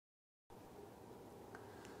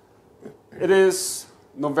It is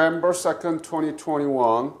November 2nd,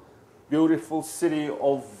 2021. Beautiful city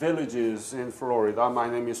of villages in Florida. My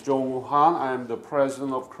name is Jong Han. I am the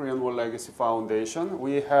president of Korean War Legacy Foundation.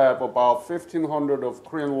 We have about 1,500 of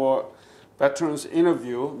Korean War veterans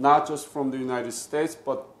interviewed, not just from the United States,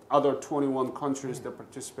 but other 21 countries that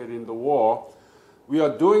participated in the war. We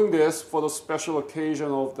are doing this for the special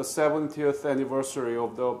occasion of the 70th anniversary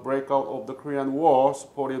of the breakout of the Korean War,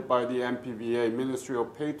 supported by the MPVA, Ministry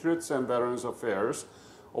of Patriots and Veterans Affairs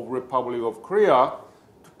of Republic of Korea,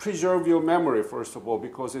 to preserve your memory, first of all,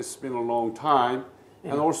 because it's been a long time,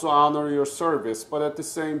 and also honor your service. But at the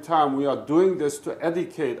same time, we are doing this to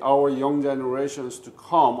educate our young generations to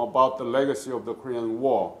come about the legacy of the Korean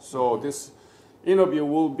War. So this interview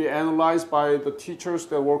will be analyzed by the teachers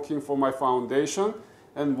that are working for my foundation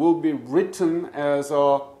and will be written as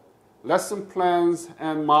lesson plans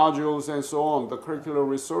and modules and so on, the curricular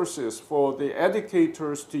resources for the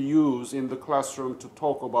educators to use in the classroom to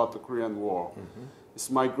talk about the Korean War. It's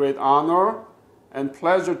my great honor and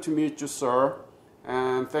pleasure to meet you, sir,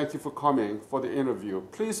 and thank you for coming for the interview.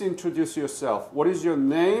 Please introduce yourself. What is your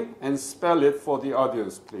name, and spell it for the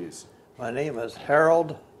audience, please. My name is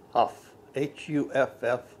Harold Huff.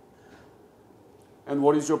 H-U-F-F. And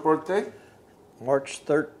what is your birthday? March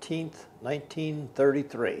 13th,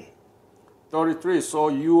 1933. 33, so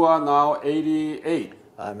you are now 88.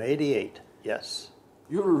 I'm 88, yes.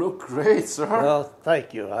 You look great, sir. Well,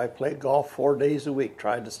 thank you. I play golf 4 days a week,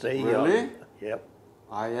 trying to stay young. Really? Yep.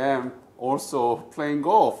 I am also playing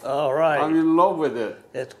golf. All right. I'm in love with it.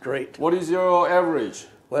 It's great. What is your average?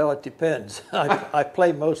 Well, it depends. I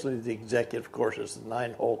play mostly the executive courses, the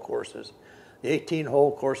 9-hole courses. The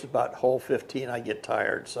 18-hole course, about hole 15, I get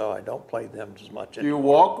tired, so I don't play them as much Do you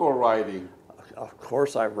anymore. walk or riding? Of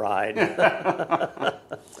course I ride.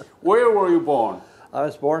 Where were you born? I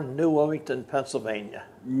was born in New Wilmington, Pennsylvania.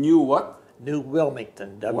 New what? New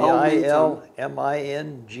Wilmington,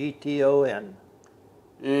 W-I-L-M-I-N-G-T-O-N.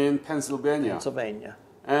 In Pennsylvania. Pennsylvania.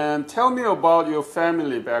 And tell me about your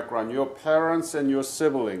family background, your parents and your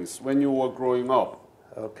siblings when you were growing up.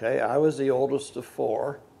 Okay, I was the oldest of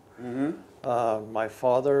 4. My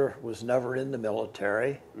father was never in the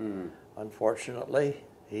military, unfortunately.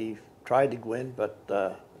 He tried to go in, but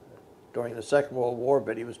during the Second World War,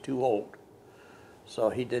 but he was too old,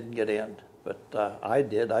 so he didn't get in. But I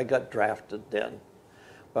did. I got drafted then.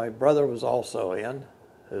 My brother was also in,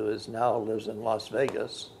 who is now lives in Las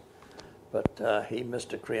Vegas, but he missed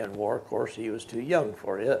the Korean War. Of course, he was too young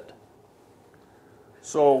for it.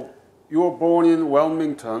 So you were born in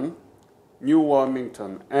Wilmington, New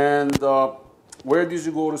Wilmington, and where did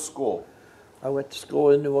you go to school? I went to school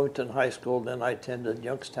in New Wilmington High School, then I attended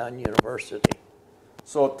Youngstown University.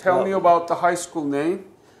 So tell me about the high school name.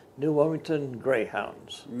 New Wilmington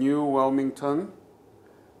Greyhounds. New Wilmington.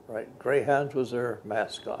 Right, Greyhounds was their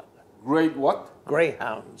mascot. Great what?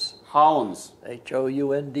 Greyhounds. Hounds.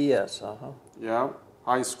 H-O-U-N-D-S, Yeah,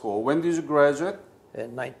 high school. When did you graduate?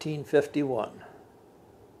 In 1951.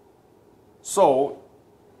 So,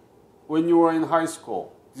 when you were in high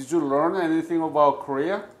school, did you learn anything about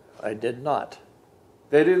Korea? I did not.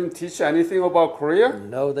 They didn't teach anything about Korea?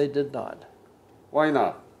 No, they did not. Why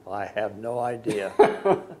not? I have no idea.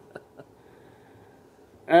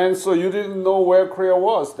 And so you didn't know where Korea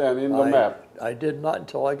was then in the map? I did not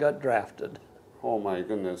until I got drafted. Oh my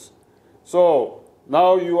goodness. So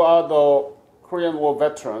now you are the Korean War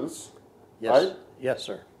veterans, Yes. right? Yes,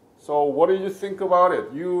 sir. So what do you think about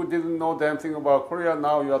it? You didn't know damn thing about Korea,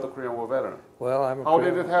 now you are the Korean War veteran. Well, How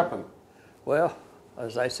did it happen? Well,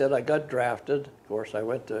 as I said, I got drafted. Of course, I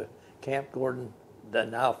went to Camp Gordon,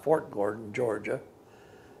 then now Fort Gordon, Georgia.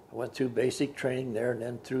 I went through basic training there and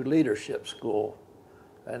then through leadership school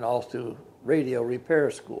and all through radio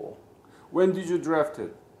repair school. When did you draft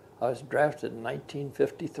it? I was drafted in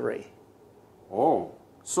 1953. Oh,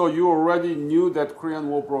 so you already knew that Korean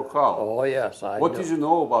War broke out? Oh, yes. What did you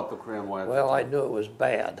know about the Korean War? Well, I knew it was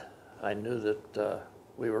bad. I knew that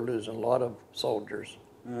we were losing a lot of soldiers.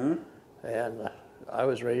 And I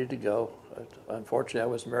was ready to go. Unfortunately, I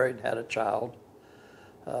was married and had a child.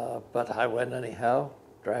 But I went anyhow,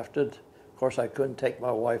 drafted. Of course, I couldn't take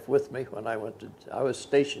my wife with me when I went to, I was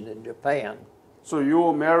stationed in Japan. So you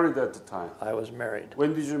were married at the time? I was married.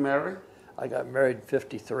 When did you marry? I got married in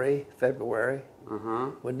 53, February.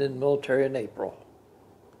 Went in the military in April.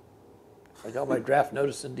 I got my draft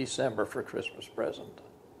notice in December for Christmas present.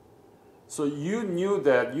 So you knew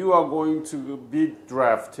that you are going to be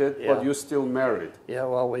drafted, but you're still married? Yeah,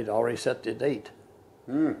 well, we'd already set the date.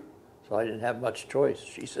 So I didn't have much choice.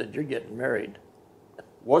 She said, "You're getting married."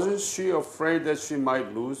 Wasn't she afraid that she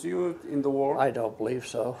might lose you in the war? I don't believe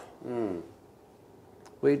so.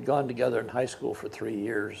 We'd gone together in high school for 3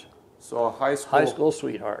 years. So high school. High school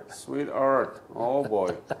sweetheart. Sweetheart. Oh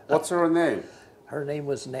boy. What's her name? Her name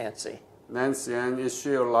was Nancy. Nancy, and is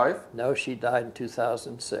she alive? No, she died in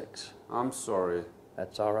 2006. I'm sorry.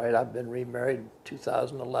 That's all right. I've been remarried in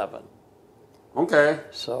 2011. Okay.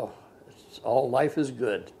 So all life is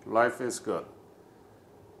good. Life is good.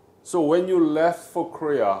 So when you left for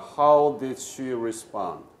Korea, how did she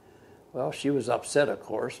respond? Well, she was upset, of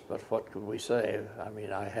course, but what could we say? I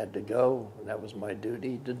mean, I had to go, and that was my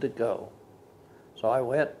duty to go. So I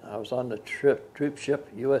went. I was on the troop ship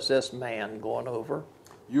USS Man going over.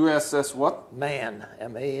 USS what? Man,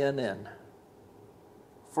 M-A-N-N.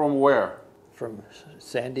 From where? From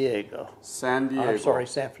San Diego. San Diego. I'm sorry,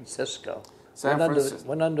 San Francisco. San Francisco.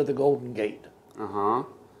 Went under the Golden Gate. Uh-huh.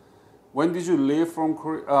 When did you leave from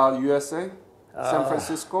USA? San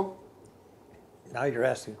Francisco? Now you're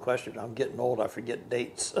asking a question. I'm getting old. I forget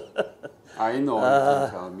dates. I know. You can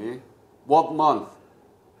tell me. What month?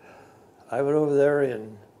 I went over there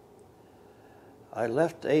I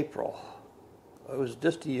left April. It was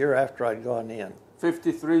just a year after I'd gone in.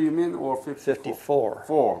 53, you mean, or 54? 54.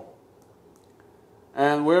 4.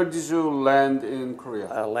 And where did you land in Korea?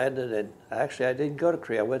 I landed in, actually I didn't go to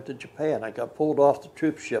Korea, I went to Japan. I got pulled off the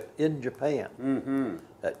troop ship in Japan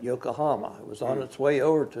at Yokohama. It was on its way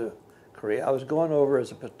over to Korea. I was going over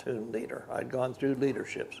as a platoon leader. I'd gone through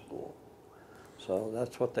leadership school. So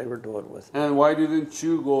that's what they were doing with me. And why didn't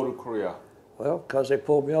you go to Korea? Well, because they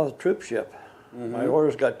pulled me off the troop ship. My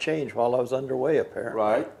orders got changed while I was underway, apparently.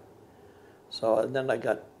 Right. So, and then I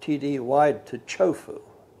got TDY'd to Chofu.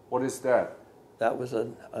 What is that? That was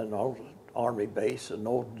an old army base, an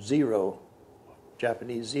old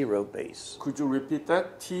Japanese zero base. Could you repeat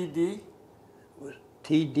that? TDY,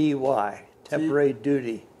 temporary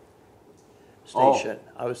duty station.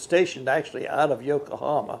 I was stationed actually out of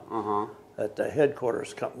Yokohama at the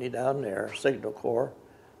headquarters company down there, Signal Corps,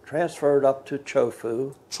 transferred up to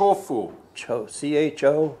Chofu. Chofu.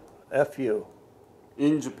 C-H-O-F-U.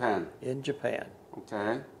 In Japan. In Japan.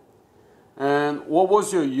 Okay. And what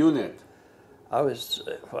was your unit? I was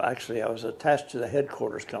attached to the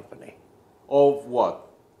headquarters company. Of what?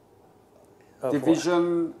 Of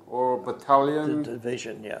division or battalion? The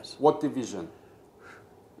division, yes. What division?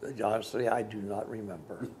 Honestly, I do not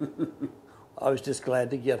remember. I was just glad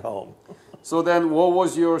to get home. So then what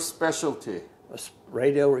was your specialty?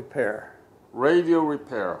 Radio repair. Radio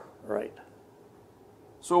repair. Right.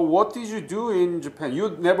 So what did you do in Japan?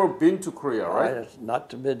 You'd never been to Korea, right? Not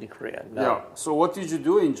to been to Korea, no. Yeah. So what did you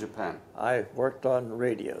do in Japan? I worked on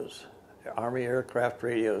radios, Army aircraft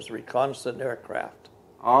radios, reconnaissance aircraft.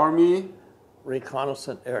 Army?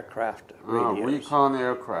 Reconnaissance aircraft radios. Recon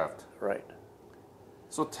aircraft. Right.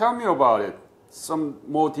 So tell me about it. Some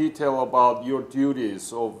more detail about your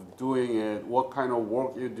duties of doing it. What kind of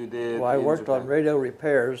work you did? Well, I worked Japan. on radio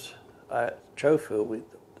repairs at Chofu.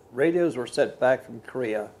 Radios were sent back from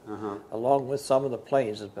Korea, along with some of the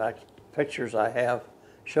planes. In fact, pictures I have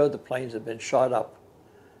show the planes had been shot up,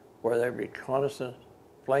 where they reconnaissance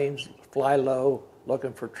planes fly low,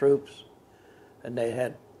 looking for troops, and they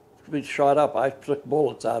had been shot up. I took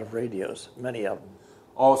bullets out of radios, many of them.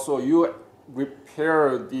 Also, you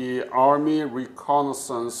repaired the Army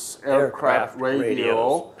reconnaissance aircraft radio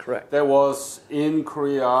radios. Correct. That was in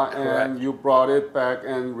Korea, Correct. and you brought it back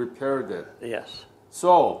and repaired it. Yes.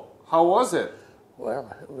 So, how was it? Well,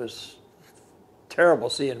 it was terrible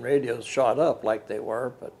seeing radios shot up like they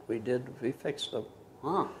were, but we fixed them.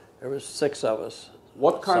 Huh. There was 6 of us.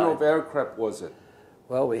 What kind of aircraft was it?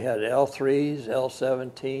 Well, we had L-3s,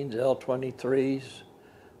 L-17s, L-23s,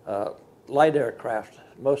 light aircraft.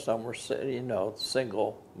 Most of them were,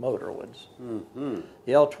 single motor ones.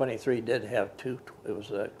 The L-23 did have 2, it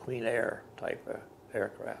was a Queen Air type of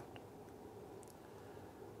aircraft.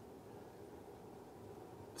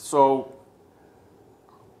 So,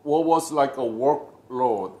 what was like a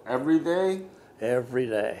workload? Every day? Every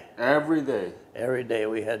day. Every day? Every day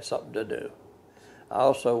we had something to do. I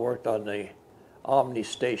also worked on the Omni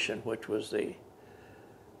Station, which was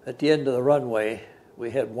at the end of the runway, we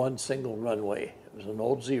had one single runway. It was an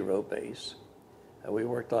old zero base. And we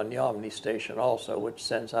worked on the Omni Station also, which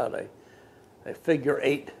sends out a figure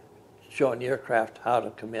 8 showing the aircraft how to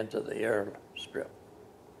come into the airstrip.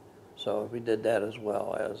 So we did that as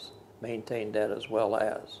well as, maintained that as well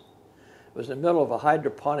as. It was in the middle of a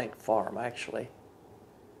hydroponic farm, actually,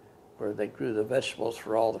 where they grew the vegetables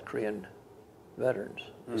for all the Korean veterans.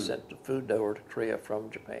 They sent the food over to Korea from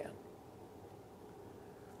Japan.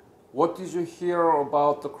 What did you hear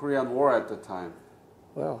about the Korean War at the time?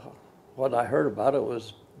 Well, what I heard about it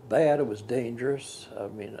was bad. It was dangerous. I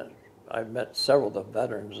mean, I met several of the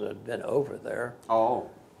veterans that had been over there. Oh.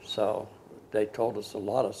 So they told us a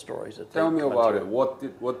lot of stories that Tell me went about through. it.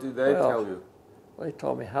 What did they tell you? They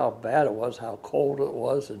told me how bad it was, how cold it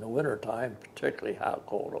was in the wintertime, particularly how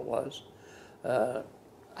cold it was,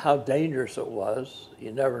 how dangerous it was.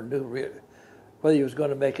 You never knew whether you was going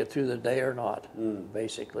to make it through the day or not,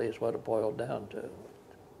 basically, is what it boiled down to.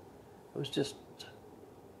 It was just,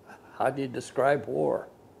 how do you describe war?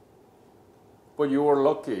 But you were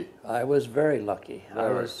lucky. I was very lucky. I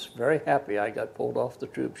Very. was very happy I got pulled off the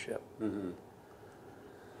troop ship.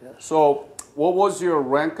 Yes. So, what was your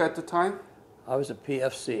rank at the time? I was a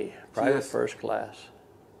PFC, private Yes. first class.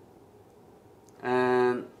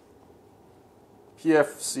 And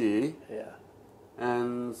PFC. Yeah.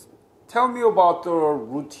 And tell me about the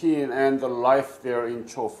routine and the life there in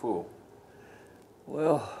Chofu.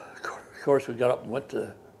 Well, of course, we got up and went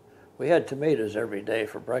to. We had tomatoes every day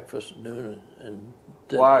for breakfast, noon, and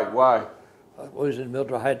dinner. Why? I was in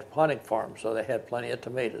Mildred Hydroponic Farm, so they had plenty of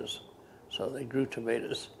tomatoes. So they grew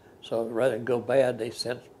tomatoes. So rather than go bad,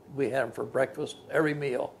 we had them for breakfast every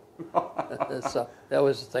meal. So that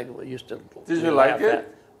was the thing we used to. Did you like laugh it?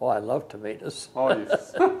 at. Oh, I love tomatoes. Oh,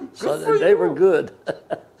 yes. So for they were good.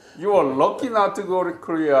 You were lucky not to go to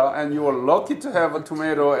Korea, and you were lucky to have a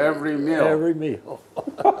tomato every meal. Every meal.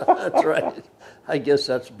 That's right. I guess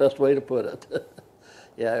that's the best way to put it.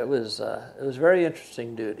 Yeah, it was very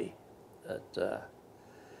interesting duty.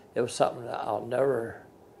 It was something that I'll never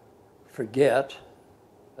forget.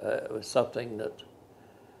 It was something that,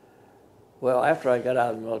 well, after I got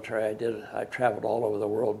out of the military, I traveled all over the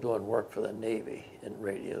world doing work for the Navy in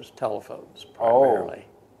radios, telephones primarily.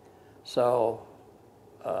 So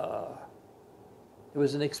it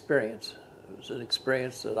was an experience. It was an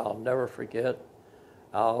experience that I'll never forget.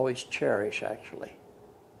 I'll always cherish, actually,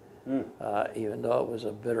 even though it was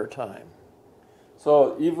a bitter time.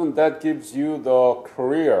 So even that gives you the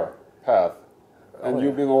career path, and Oh,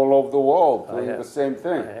 you've yeah. been all over the world I doing have. the same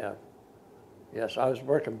thing. I have. Yes, I was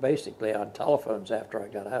working basically on telephones after I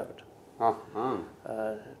got out,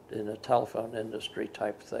 in the telephone industry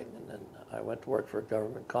type thing, and then I went to work for a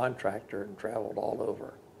government contractor and traveled all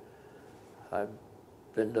over. I've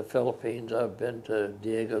been to the Philippines, I've been to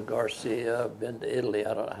Diego Garcia, I've been to Italy,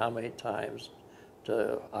 I don't know how many times,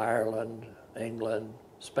 to Ireland, England,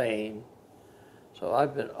 Spain. So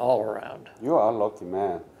I've been all around. You are a lucky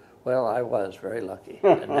man. Well, I was very lucky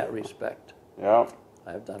in that respect. Yeah.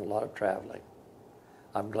 I've done a lot of traveling.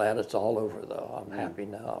 I'm glad it's all over, though. I'm happy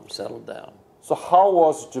now. I'm settled down. So how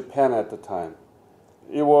was Japan at the time?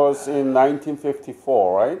 It was in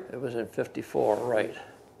 1954, right? It was in '54, right.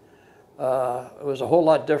 It was a whole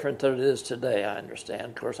lot different than it is today, I understand.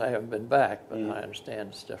 Of course, I haven't been back, but I understand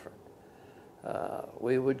it's different.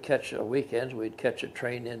 We would catch, weekends, we'd catch a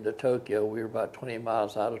train into Tokyo. We were about 20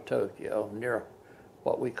 miles out of Tokyo, near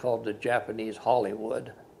what we called the Japanese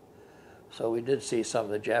Hollywood. So we did see some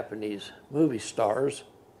of the Japanese movie stars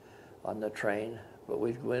on the train, but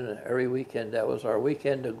we'd go in every weekend. That was our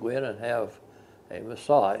weekend to go in and have a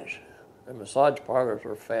massage. The massage parlors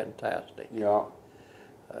were fantastic. Yeah.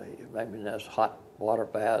 I mean, there's hot water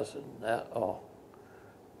baths and that. Oh,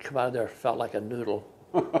 come out of there, felt like a noodle.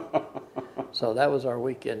 So that was our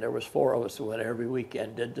weekend. There was 4 of us who went every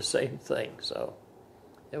weekend, did the same thing. So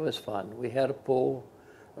it was fun. We had a pool,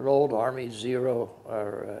 an old Army Zero,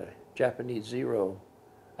 or Japanese Zero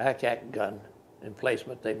ACAC gun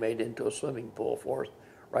emplacement they made into a swimming pool for us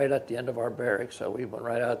right at the end of our barracks. So we went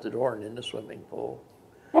right out the door and in the swimming pool.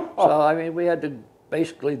 So, I mean, we had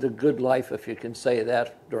basically the good life, if you can say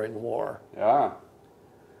that, during war. Yeah.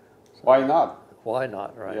 Why not? Why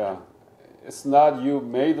not, right? Yeah. It's not you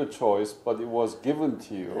made a choice, but it was given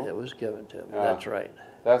to you. It was given to me. Yeah. That's right.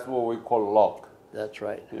 That's what we call luck. That's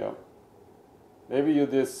right. Yeah. Maybe you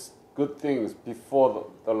did good things before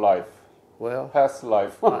the life, Well, past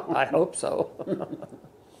life. I hope so.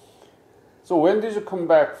 So when did you come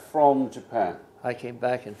back from Japan? I came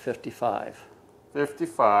back in '55.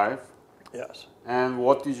 55. Yes. And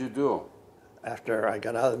what did you do? After I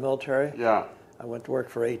got out of the military, Yeah. I went to work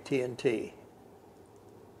for AT&T,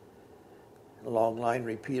 a long line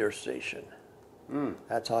repeater station.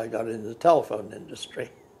 That's how I got into the telephone industry.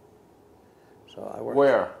 So I worked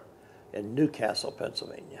Where? in Newcastle,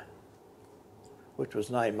 Pennsylvania, which was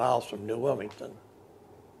 9 miles from New Wilmington.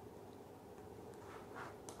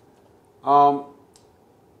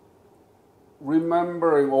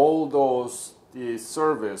 Remembering all the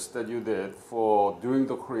service that you did for during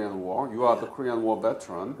the Korean War, you are the Korean War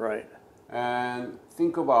veteran, Right. and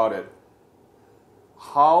think about it.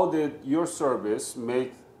 How did your service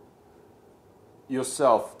make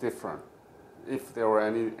yourself different? If there were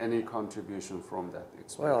any contribution from that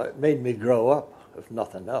experience? Well, it made me grow up, if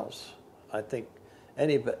nothing else. I think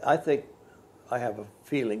I think I have a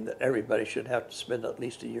feeling that everybody should have to spend at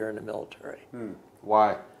least a year in the military.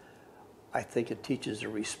 Why? I think it teaches a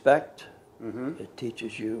respect. Mm-hmm. It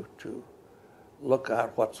teaches you to look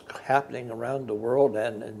at what's happening around the world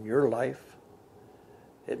and in your life.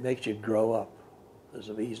 It makes you grow up, is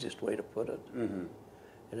the easiest way to put it. Mm-hmm.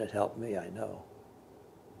 And it helped me, I know.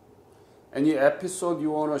 Any episode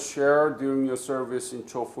you want to share during your service in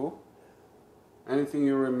Chofu? Anything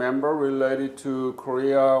you remember related to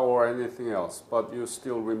Korea or anything else, but you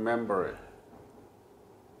still remember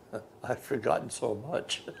it? I've forgotten so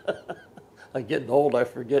much. I'm getting old, I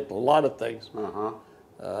forget a lot of things.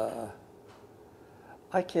 Uh-huh.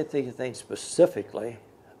 I can't think of things specifically,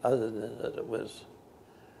 other than that it was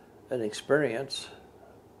an experience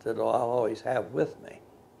that I'll always have with me.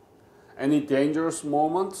 Any dangerous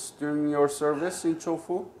moments during your service in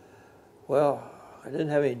Chofu? Well, I didn't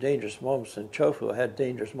have any dangerous moments in Chofu. I had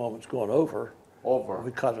dangerous moments going over.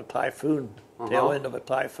 We caught a typhoon, tail end of a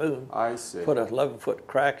typhoon. I see. Put an 11-foot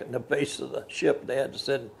crack in the base of the ship. They had to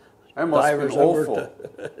send that must divers be over awful.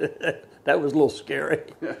 to. That was a little scary.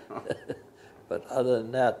 Yeah. But other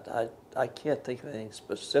than that, I can't think of anything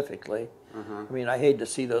specifically. Uh-huh. I mean, I hate to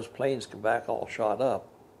see those planes come back all shot up,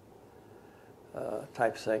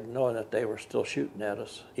 type thing, knowing that they were still shooting at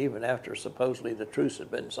us, even after supposedly the truce had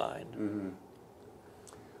been signed. Mm-hmm.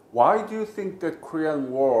 Why do you think that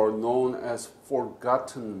Korean War, known as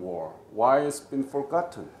forgotten war, why it's been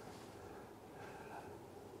forgotten?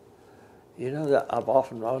 You know, that I've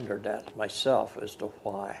often wondered that myself as to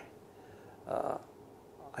why.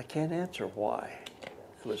 I can't answer why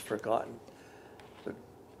it was forgotten. But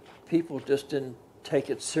people just didn't take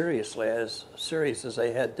it seriously, as serious as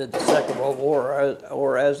they did the Second World War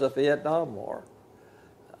or as the Vietnam War.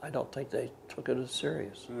 I don't think they took it as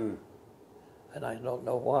serious. And I don't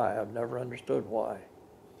know why. I've never understood why.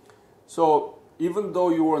 So even though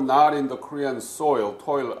you were not in the Korean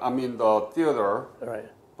the theater, Right.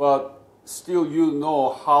 but still you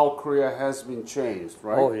know how Korea has been changed,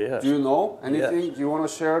 right? Oh, yes. Do you know anything? Yes. Do you want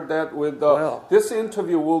to share that with Well, this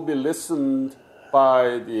interview will be listened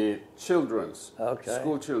by the children's, okay.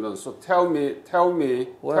 school children. So tell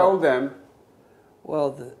them.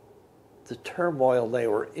 Well, the turmoil they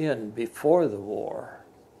were in before the war,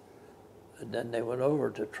 and then they went over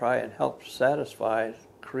to try and help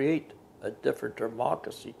create a different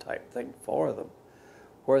democracy type thing for them,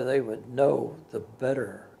 where they would know the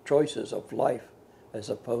better choices of life as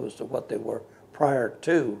opposed to what they were prior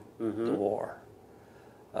to the war.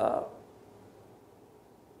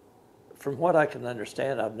 From what I can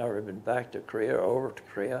understand, I've never been back to Korea or over to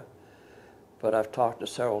Korea, but I've talked to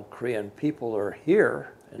several Korean people who are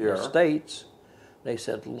here in the States. They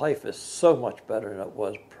said life is so much better than it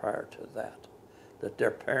was prior to that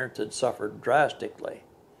their parents had suffered drastically.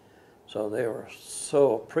 So they were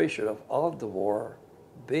so appreciative of the war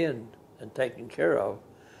being and taken care of.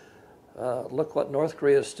 Look what North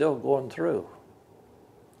Korea is still going through.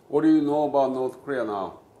 What do you know about North Korea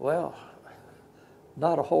now? Well,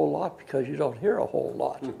 not a whole lot, because you don't hear a whole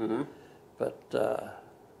lot. But the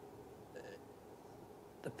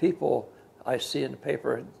people I see in the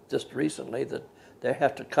paper just recently that they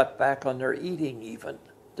have to cut back on their eating even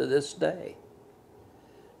to this day.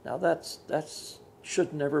 Now that's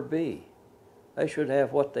should never be. They should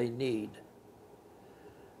have what they need.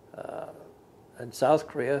 And South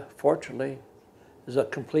Korea, fortunately, is a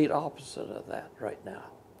complete opposite of that right now.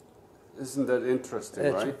 Isn't that interesting,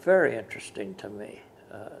 It's right? very interesting to me,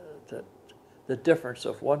 that the difference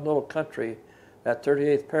of one little country, that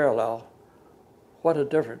 38th parallel, what a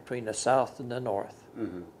difference between the South and the North.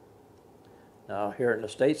 Now, here in the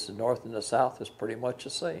States, the North and the South is pretty much the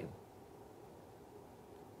same.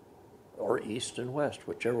 Or East and West,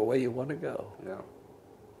 whichever way you want to go. Yeah.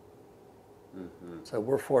 So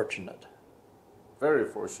we're fortunate. Very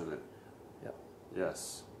fortunate. Yep.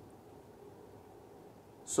 Yes.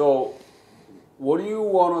 So, what do you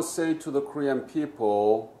want to say to the Korean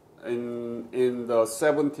people in the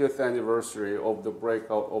 70th anniversary of the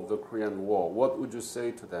breakout of the Korean War? What would you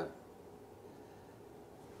say to them?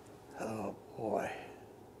 Oh, boy.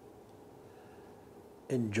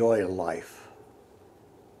 Enjoy life.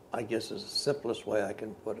 I guess is the simplest way I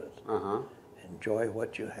can put it. Enjoy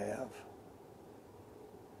what you have.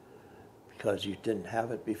 Because you didn't have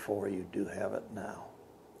it before, you do have it now.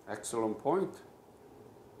 Excellent point.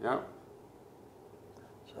 Yeah.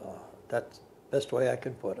 So that's the best way I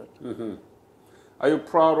can put it. Are you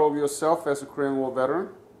proud of yourself as a Korean War veteran?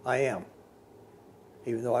 I am.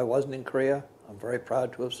 Even though I wasn't in Korea, I'm very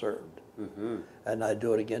proud to have served. And I'd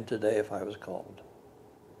do it again today if I was called.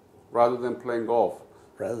 Rather than playing golf?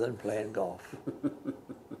 Rather than playing golf.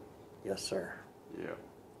 Yes, sir. Yeah.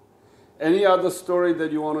 Any other story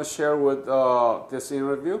that you want to share with this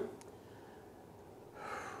interview?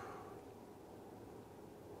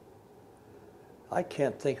 I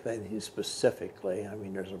can't think of anything specifically. I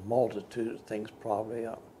mean, there's a multitude of things probably.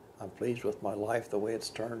 I'm pleased with my life, the way it's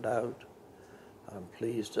turned out. I'm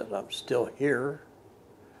pleased that I'm still here.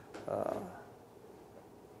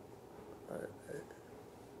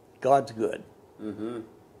 God's good. Mm-hmm.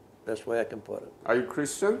 Best way I can put it. Are you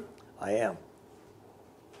Christian? I am.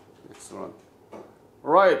 Excellent.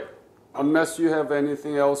 Right. Unless you have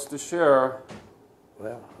anything else to share.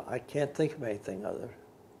 Well, I can't think of anything other.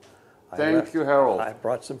 Thank you, Harold. I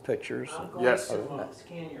brought some pictures. I'm going Yes. to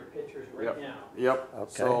scan your pictures right now. Yep.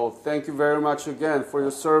 Okay. So thank you very much again for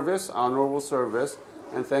your service, honorable service,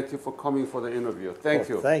 and thank you for coming for the interview. Thank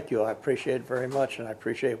you. Thank you. I appreciate it very much, and I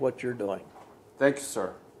appreciate what you're doing. Thank you,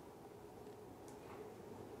 sir.